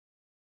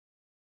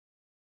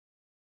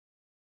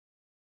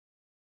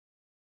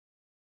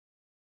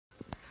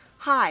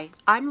Hi,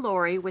 I'm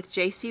Lori with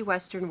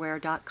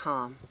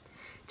jcwesternwear.com.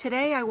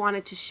 Today I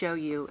wanted to show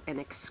you an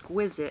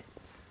exquisite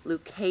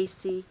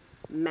Lucchese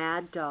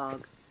Mad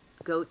Dog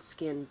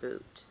goatskin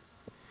boot.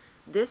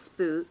 This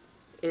boot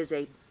is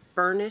a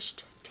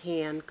burnished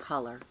tan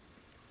color.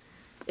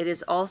 It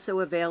is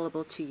also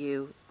available to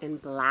you in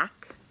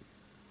black,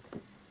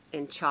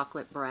 in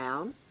chocolate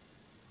brown,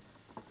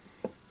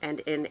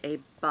 and in a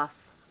buff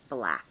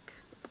black.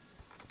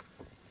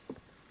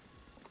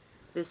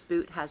 This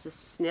boot has a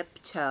snip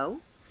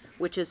toe,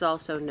 which is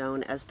also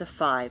known as the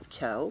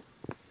 5-toe.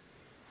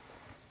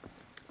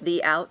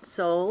 The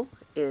outsole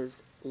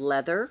is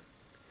leather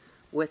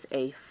with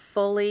a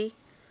fully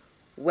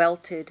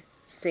welted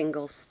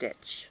single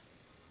stitch.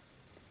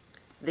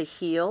 The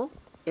heel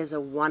is a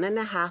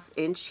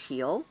 1.5-inch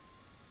heel.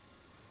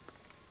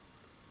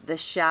 The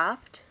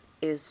shaft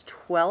is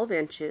 12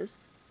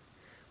 inches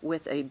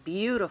with a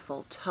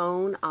beautiful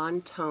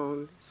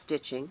tone-on-tone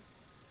stitching.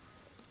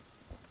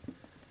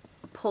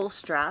 Pull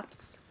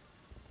straps.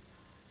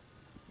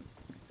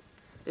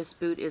 This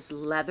boot is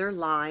leather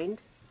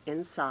lined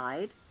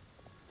inside.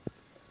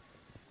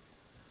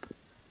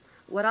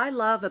 What I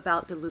love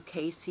about the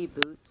Lucchese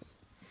boots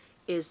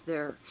is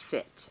their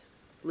fit.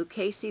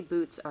 Lucchese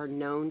boots are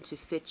known to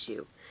fit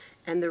you,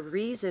 and the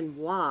reason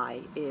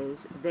why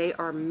is they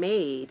are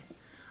made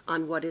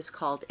on what is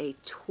called a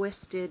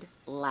twisted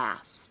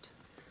last.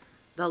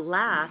 The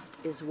last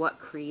is what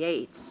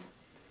creates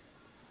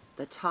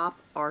the top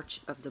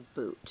arch of the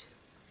boot,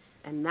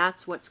 and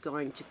that's what's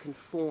going to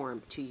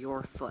conform to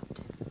your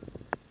foot.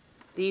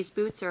 These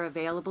boots are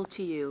available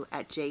to you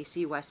at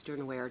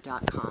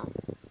jcwesternwear.com.